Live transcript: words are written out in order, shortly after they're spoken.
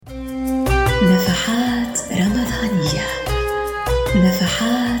نفحات رمضانية.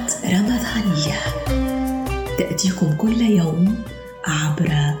 نفحات رمضانية تأتيكم كل يوم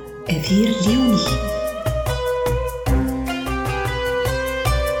عبر أثير اليومي.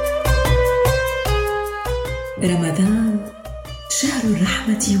 رمضان شهر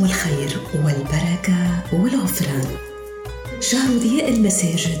الرحمة والخير والبركة والغفران، شهر ضياء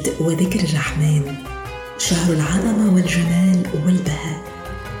المساجد وذكر الرحمن، شهر العظمة والجمال والبهاء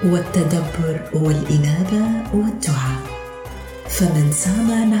والتدبر والإنابة والدعاء. فمن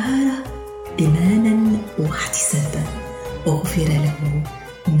صام نهاره إيمانا واحتسابا غفر له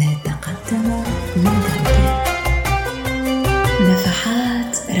ما تقدم من ذنبه.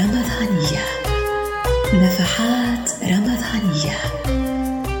 نفحات رمضانية. نفحات رمضانية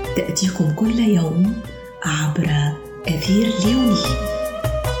تأتيكم كل يوم عبر أثير اليومي.